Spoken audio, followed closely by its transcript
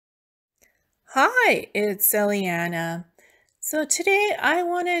Hi, it's Eliana. So today I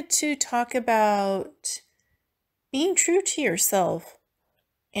wanted to talk about being true to yourself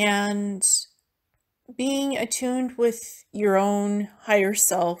and being attuned with your own higher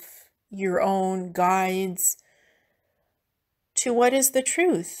self, your own guides to what is the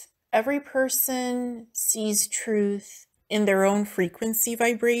truth. Every person sees truth in their own frequency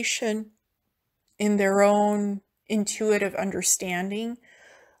vibration, in their own intuitive understanding,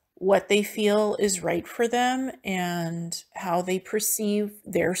 what they feel is right for them and how they perceive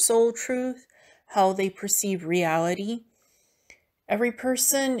their soul truth, how they perceive reality. Every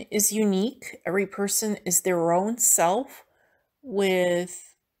person is unique. Every person is their own self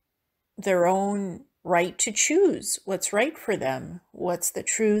with their own right to choose what's right for them, what's the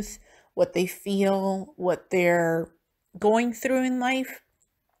truth, what they feel, what they're going through in life.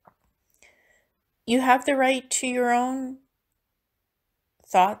 You have the right to your own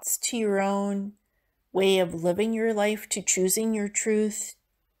thoughts, to your own way of living your life, to choosing your truth,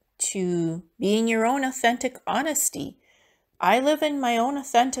 to being your own authentic honesty. I live in my own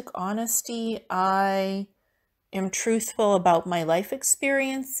authentic honesty. I am truthful about my life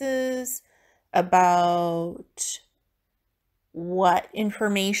experiences, about what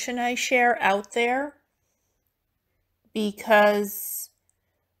information I share out there, because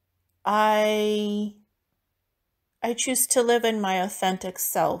I choose to live in my authentic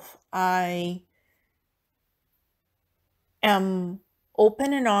self. I am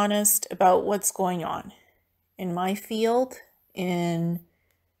open and honest about what's going on in my field, in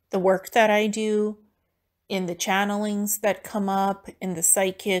the work that I do, in the channelings that come up, in the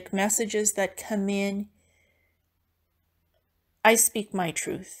psychic messages that come in. I speak my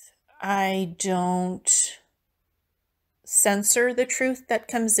truth. I don't censor the truth that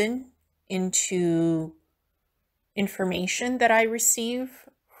comes into information that I receive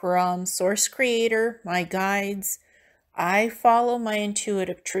from Source Creator, my guides. I follow my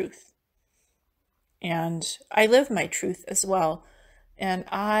intuitive truth. And I live my truth as well. And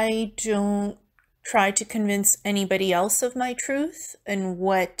I don't try to convince anybody else of my truth and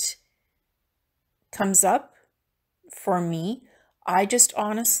what comes up for me. I just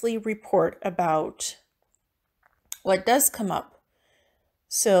honestly report about what does come up.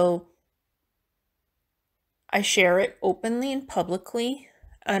 So I share it openly and publicly,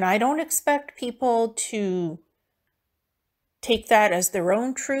 and I don't expect people to take that as their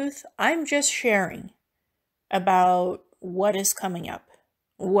own truth. I'm just sharing about what is coming up,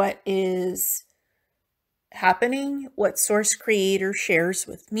 what is happening, what Source Creator shares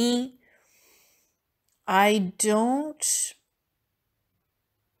with me. I don't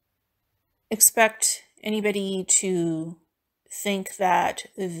expect anybody to think that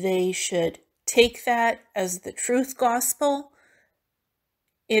they should take that as the truth gospel.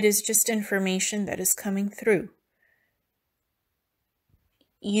 It is just information that is coming through.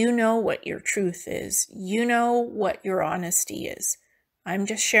 You know what your truth is. You know what your honesty is. I'm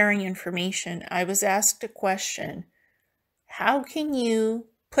just sharing information. I was asked a question. How can you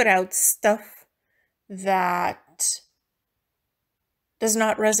put out stuff that does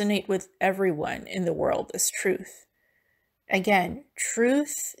not resonate with everyone in the world as truth? Again,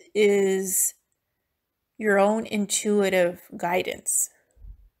 truth is your own intuitive guidance.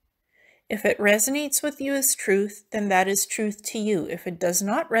 If it resonates with you as truth, then that is truth to you. If it does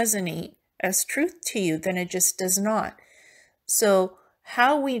not resonate as truth to you, then it just does not. So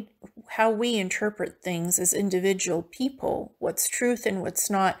how we interpret things as individual people, what's truth and what's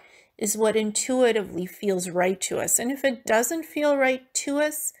not, is what intuitively feels right to us. And if it doesn't feel right to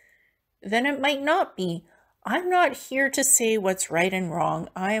us, then it might not be. I'm not here to say what's right and wrong.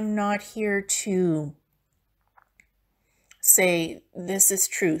 I am not here to say this is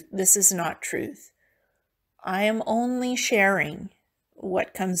truth, this is not truth. I am only sharing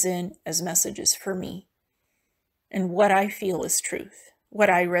what comes in as messages for me and what I feel is truth, what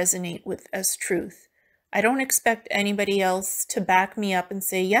I resonate with as truth. I don't expect anybody else to back me up and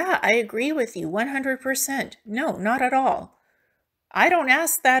say, yeah, I agree with you 100%. No, not at all. I don't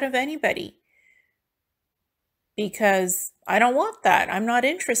ask that of anybody because I don't want that. I'm not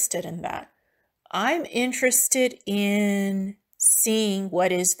interested in that. I'm interested in seeing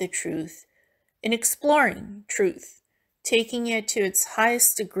what is the truth, in exploring truth, taking it to its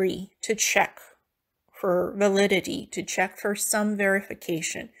highest degree to check for validity, to check for some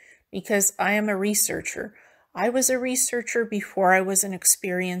verification, because I am a researcher. I was a researcher before I was an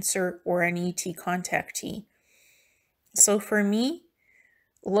experiencer or an ET contactee. So for me,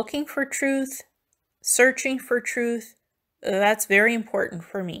 looking for truth, searching for truth, that's very important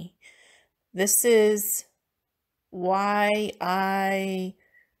for me. This is why I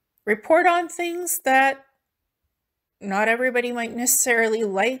report on things that not everybody might necessarily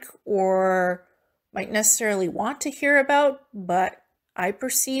like or might necessarily want to hear about, but I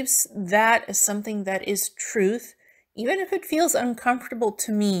perceive that as something that is truth. Even if it feels uncomfortable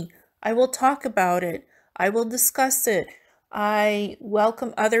to me, I will talk about it. I will discuss it. I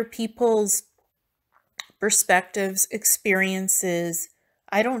welcome other people's perspectives, experiences.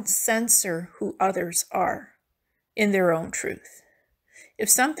 I don't censor who others are in their own truth. If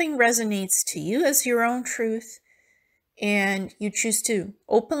something resonates to you as your own truth and you choose to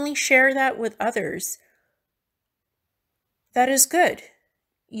openly share that with others, that is good.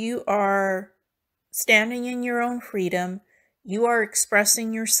 You are standing in your own freedom. You are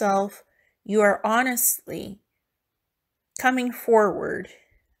expressing yourself. You are honestly coming forward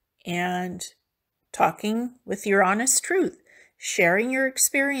and talking with your honest truth, sharing your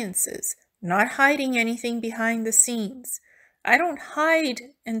experiences, not hiding anything behind the scenes. I don't hide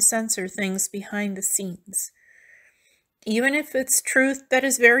and censor things behind the scenes. Even if it's truth that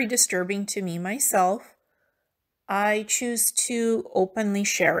is very disturbing to me myself, I choose to openly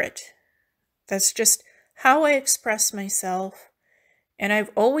share it. That's just how I express myself, and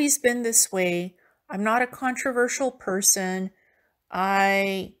I've always been this way. I'm not a controversial person.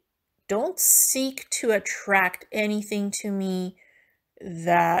 I don't seek to attract anything to me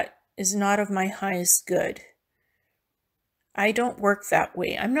that is not of my highest good. I don't work that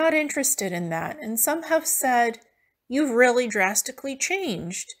way. I'm not interested in that. And some have said, you've really drastically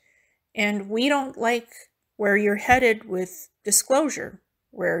changed, and we don't like where you're headed with disclosure,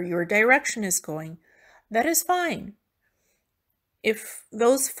 where your direction is going. That is fine. If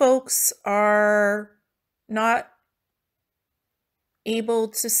those folks are not able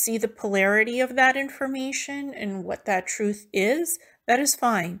to see the polarity of that information and what that truth is, that is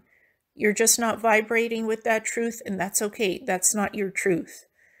fine. You're just not vibrating with that truth, and that's okay. That's not your truth.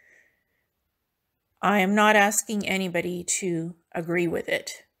 I am not asking anybody to agree with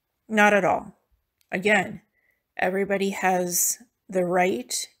it. Not at all. Again, everybody has the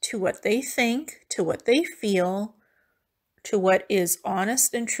right to what they think, to what they feel, to what is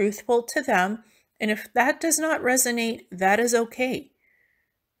honest and truthful to them. And if that does not resonate, that is okay.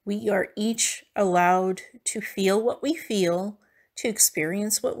 We are each allowed to feel what we feel, to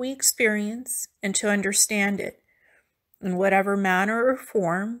experience what we experience, and to understand it in whatever manner or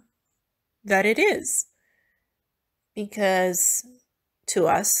form that it is. Because to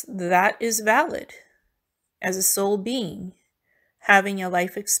us, that is valid as a soul being having a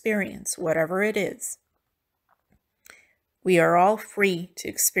life experience, whatever it is. We are all free to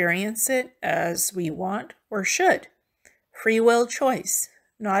experience it as we want or should. Free will choice,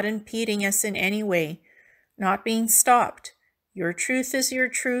 not impeding us in any way, not being stopped. Your truth is your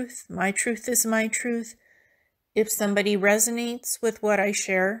truth. My truth is my truth. If somebody resonates with what I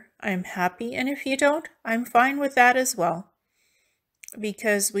share, I'm happy. And if you don't, I'm fine with that as well.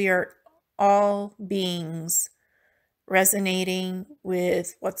 Because we are all beings resonating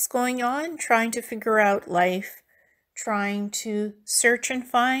with what's going on, trying to figure out life, trying to search and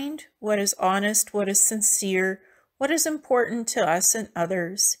find what is honest, what is sincere, what is important to us and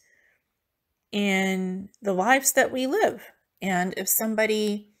others in the lives that we live. And if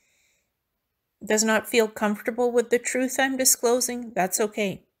somebody does not feel comfortable with the truth I'm disclosing, that's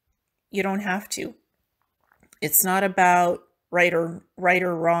okay. You don't have to. It's not about right or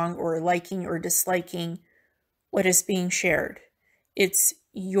wrong or liking or disliking what is being shared. It's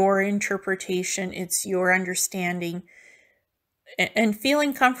your interpretation, it's your understanding, and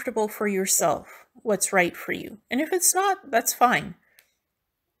feeling comfortable for yourself what's right for you. And if it's not, that's fine.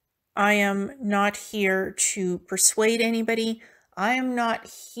 I am not here to persuade anybody. I am not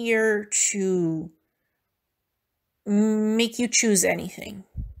here to make you choose anything.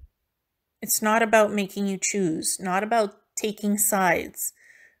 It's not about making you choose, not about taking sides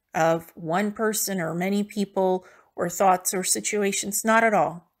of one person or many people or thoughts or situations, not at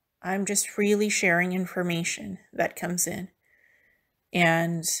all. I'm just freely sharing information that comes in.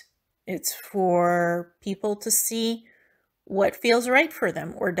 And it's for people to see what feels right for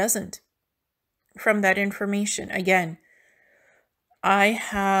them or doesn't from that information. Again, I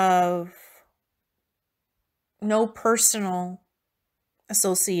have no personal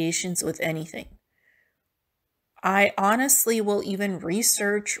associations with anything. I honestly will even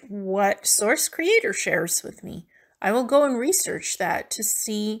research what source creator shares with me. I will go and research that to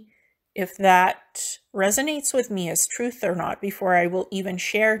see if that resonates with me as truth or not before I will even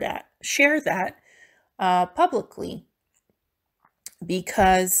share that publicly.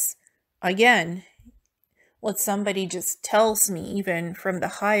 Because again, what somebody just tells me, even from the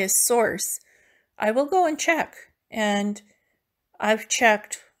highest source, I will go and check. And I've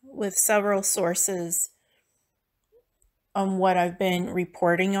checked with several sources on what I've been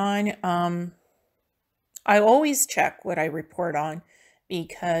reporting on. I always check what I report on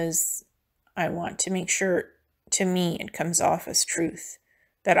because I want to make sure, to me, it comes off as truth,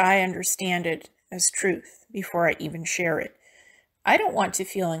 that I understand it as truth before I even share it. I don't want to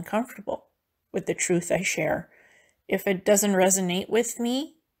feel uncomfortable with the truth I share. If it doesn't resonate with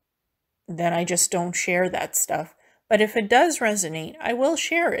me, then I just don't share that stuff. But if it does resonate, I will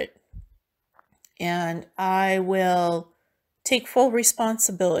share it. And I will take full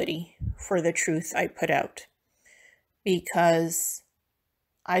responsibility for the truth I put out, because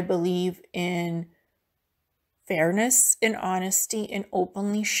I believe in fairness and honesty and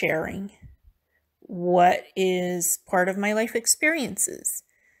openly sharing what is part of my life experiences.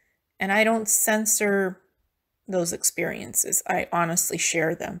 And I don't censor those experiences. I honestly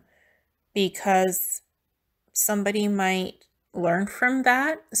share them because somebody might learn from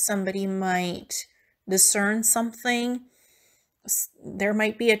that. Somebody might discern something. There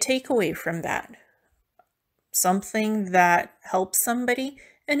might be a takeaway from that, something that helps somebody.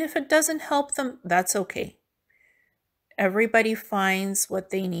 And if it doesn't help them, that's okay. Everybody finds what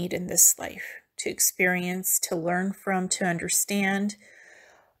they need in this life to experience, to learn from, to understand.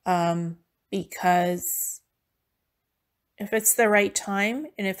 Because if it's the right time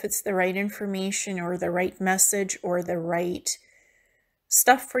and if it's the right information or the right message or the right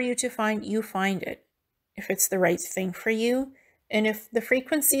stuff for you to find, you find it. If it's the right thing for you, and if the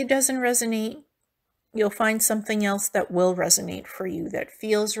frequency doesn't resonate, you'll find something else that will resonate for you, that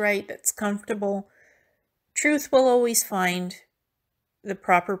feels right, that's comfortable. Truth will always find the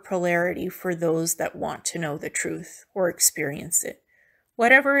proper polarity for those that want to know the truth or experience it.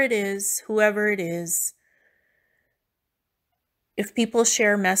 Whatever it is, whoever it is, if people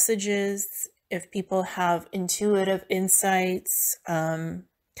share messages, if people have intuitive insights,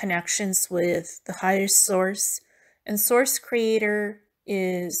 connections with the highest source, and source creator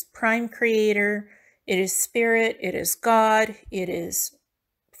is prime creator, it is spirit, it is God, it is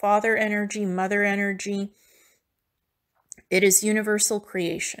father energy, mother energy, it is universal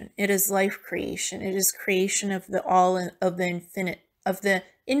creation, it is life creation, it is creation of the all, of the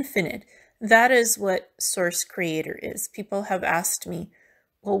infinite. That is what source creator is. People have asked me,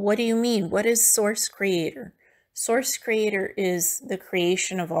 well, what do you mean? What is source creator? Source creator is the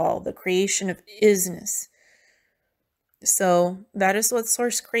creation of all, the creation of isness. So that is what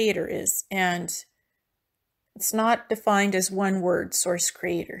source creator is. And it's not defined as one word, source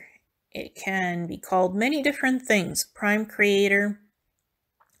creator. It can be called many different things: prime creator,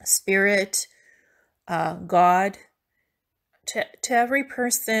 spirit, God. To every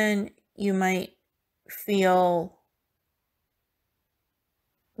person, you might feel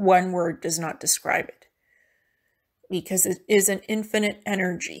one word does not describe it, because it is an infinite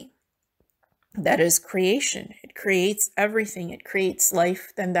energy that is creation. It creates everything. It creates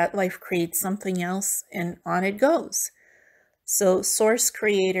life, then that life creates something else, and on it goes. So source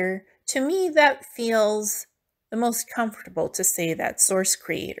creator, to me, that feels the most comfortable to say that, source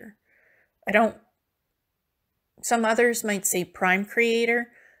creator. Some others might say prime creator.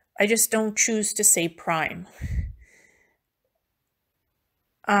 I just don't choose to say prime.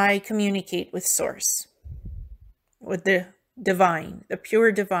 I communicate with source, with the divine, the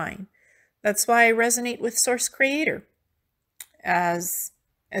pure divine. That's why I resonate with source creator as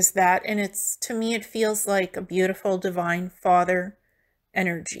that. And it's, to me, it feels like a beautiful divine father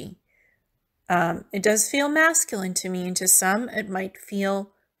energy. It does feel masculine to me, and to some it might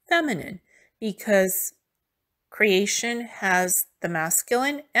feel feminine, because creation has the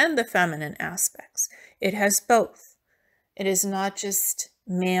masculine and the feminine aspects. It has both. It is not just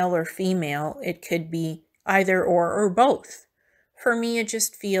male or female. It could be either or both. For me, it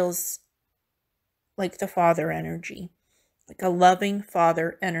just feels like the father energy, like a loving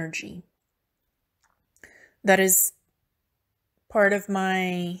father energy. That is part of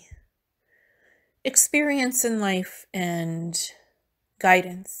my experience in life and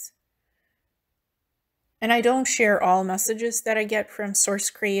guidance. And I don't share all messages that I get from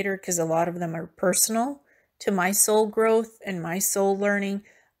source creator, because a lot of them are personal to my soul growth and my soul learning,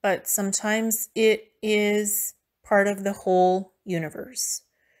 but sometimes it is part of the whole universe,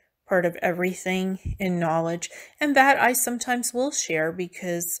 part of everything in knowledge, and that I sometimes will share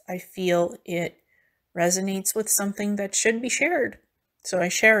because I feel it resonates with something that should be shared. So I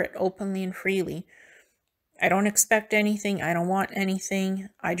share it openly and freely. I don't expect anything. I don't want anything.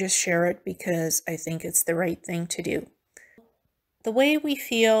 I just share it because I think it's the right thing to do. The way we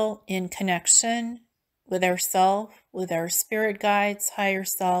feel in connection with ourselves, with our spirit guides, higher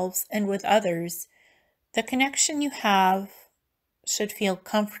selves, and with others, the connection you have should feel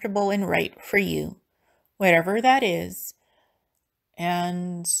comfortable and right for you, whatever that is.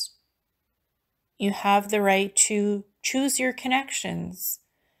 And you have the right to choose your connections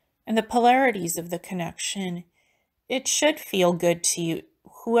and the polarities of the connection. It should feel good to you,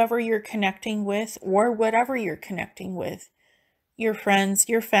 whoever you're connecting with or whatever you're connecting with. Your friends,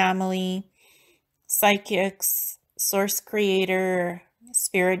 your family, psychics, source creator,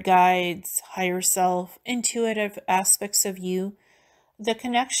 spirit guides, higher self, intuitive aspects of you. The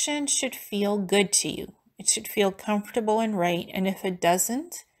connection should feel good to you. It should feel comfortable and right. And if it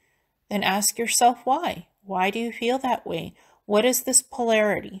doesn't, then ask yourself why. Why do you feel that way? What is this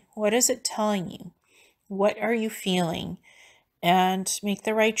polarity? What is it telling you? What are you feeling? And make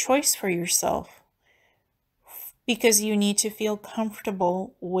the right choice for yourself, because you need to feel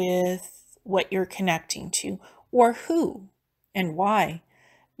comfortable with what you're connecting to or who and why,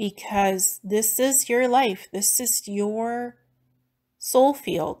 because this is your life. This is your soul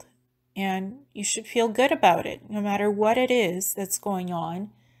field, and you should feel good about it no matter what it is that's going on.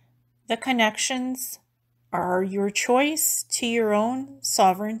 The connections are your choice to your own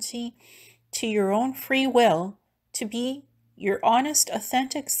sovereignty, to your own free will, to be your honest,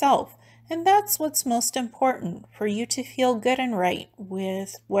 authentic self. And that's what's most important, for you to feel good and right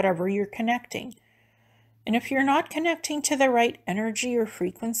with whatever you're connecting. And if you're not connecting to the right energy or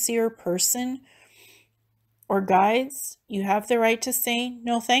frequency or person or guides, you have the right to say,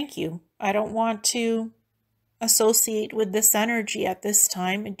 no, thank you. I don't want to associate with this energy at this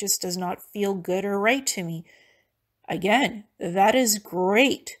time. It just does not feel good or right to me. Again, that is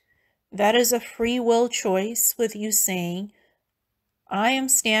great. That is a free will choice with you saying, I am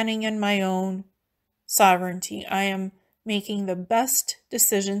standing in my own sovereignty. I am making the best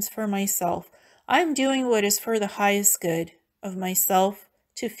decisions for myself. I'm doing what is for the highest good of myself,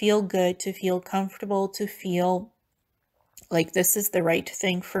 to feel good, to feel comfortable, to feel like this is the right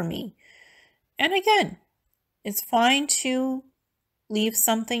thing for me. And again, it's fine to leave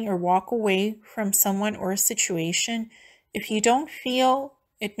something or walk away from someone or a situation if you don't feel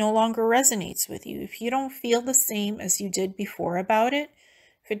it no longer resonates with you. If you don't feel the same as you did before about it,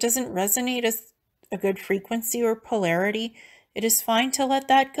 if it doesn't resonate as a good frequency or polarity, it is fine to let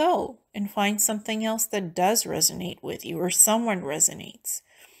that go and find something else that does resonate with you, or someone resonates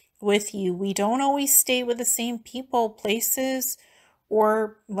with you. We don't always stay with the same people, places,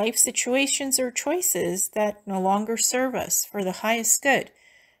 or life situations or choices that no longer serve us for the highest good.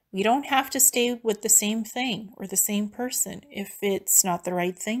 We don't have to stay with the same thing or the same person if it's not the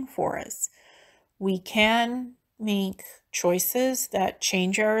right thing for us. We can make choices that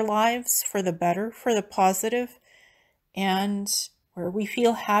change our lives for the better, for the positive, and where we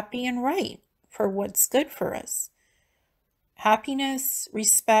feel happy and right for what's good for us. Happiness,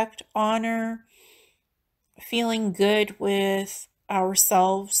 respect, honor, feeling good with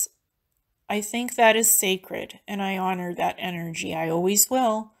ourselves, I think that is sacred, and I honor that energy. I always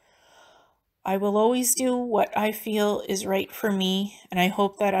will. I will always do what I feel is right for me, and I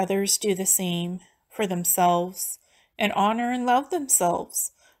hope that others do the same for themselves and honor and love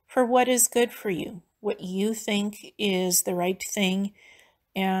themselves for what is good for you, what you think is the right thing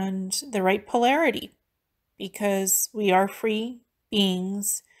and the right polarity, because we are free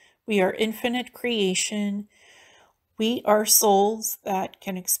beings. We are infinite creation. We are souls that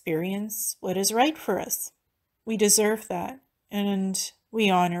can experience what is right for us. We deserve that, and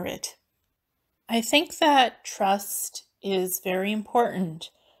we honor it. I think that trust is very important,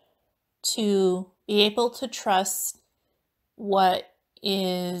 to be able to trust what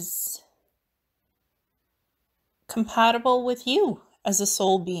is compatible with you as a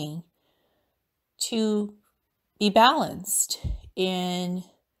soul being, to be balanced in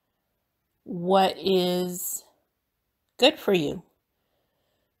what is good for you,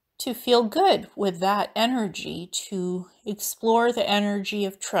 to feel good with that energy, to explore the energy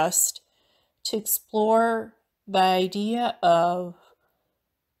of trust, to explore the idea of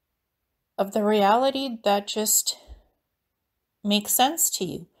the reality that just makes sense to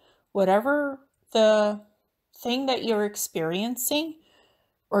you. Whatever the thing that you're experiencing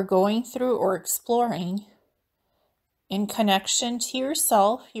or going through or exploring, in connection to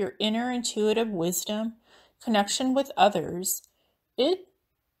yourself, your inner intuitive wisdom, connection with others,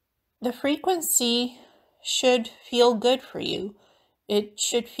 the frequency should feel good for you. It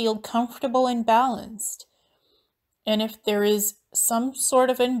should feel comfortable and balanced. And if there is some sort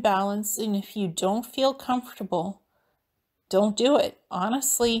of imbalance, and if you don't feel comfortable, don't do it.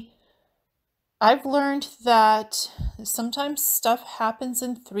 Honestly, I've learned that sometimes stuff happens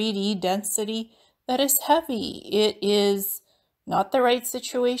in 3D density that is heavy. It is not the right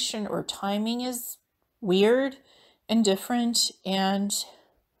situation, or timing is weird, and different, and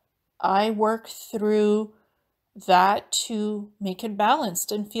I work through that to make it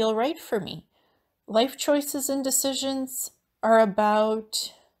balanced and feel right for me. Life choices and decisions are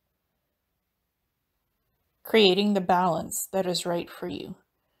about creating the balance that is right for you.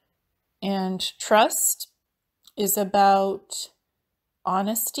 And trust is about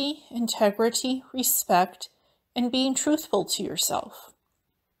honesty, integrity, respect, and being truthful to yourself.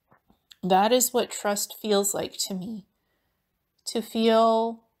 That is what trust feels like to me. To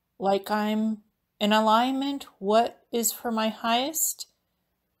feel like I'm in alignment, what is for my highest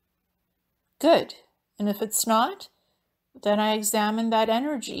good. And if it's not, then I examine that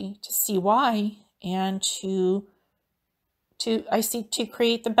energy to see why, and I seek to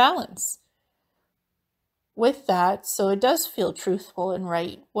create the balance with that, so it does feel truthful and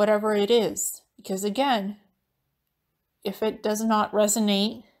right, whatever it is. Because again, if it does not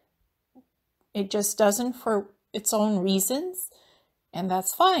resonate, it just doesn't for its own reasons, and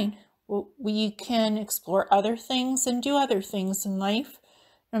that's fine. We can explore other things and do other things in life,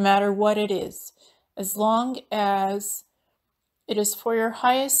 no matter what it is, as long as it is for your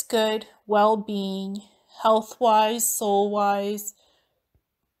highest good, well-being, health-wise, soul-wise,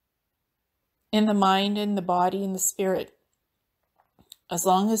 in the mind, in the body, in the spirit. As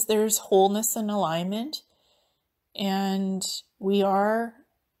long as there's wholeness and alignment, and we are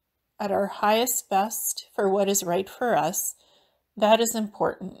at our highest best for what is right for us, that is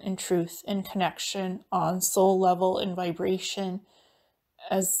important in truth and connection on soul level and vibration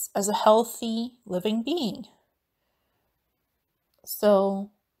as a healthy living being.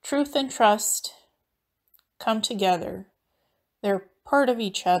 So truth and trust come together. They're part of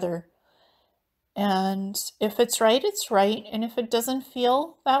each other. And if it's right, it's right. And if it doesn't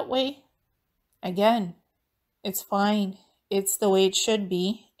feel that way, again, it's fine. It's the way it should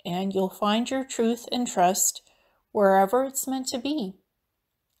be. And you'll find your truth and trust wherever it's meant to be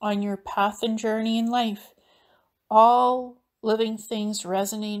on your path and journey in life. All living things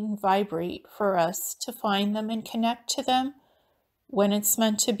resonate and vibrate for us to find them and connect to them when it's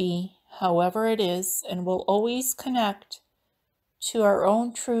meant to be, however it is, and we'll always connect to our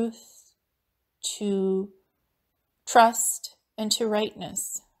own truth, to trust, and to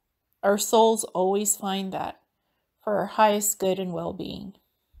rightness. Our souls always find that for our highest good and well-being.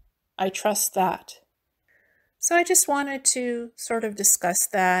 I trust that. So I just wanted to sort of discuss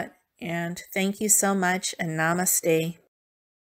that, and thank you so much, and namaste.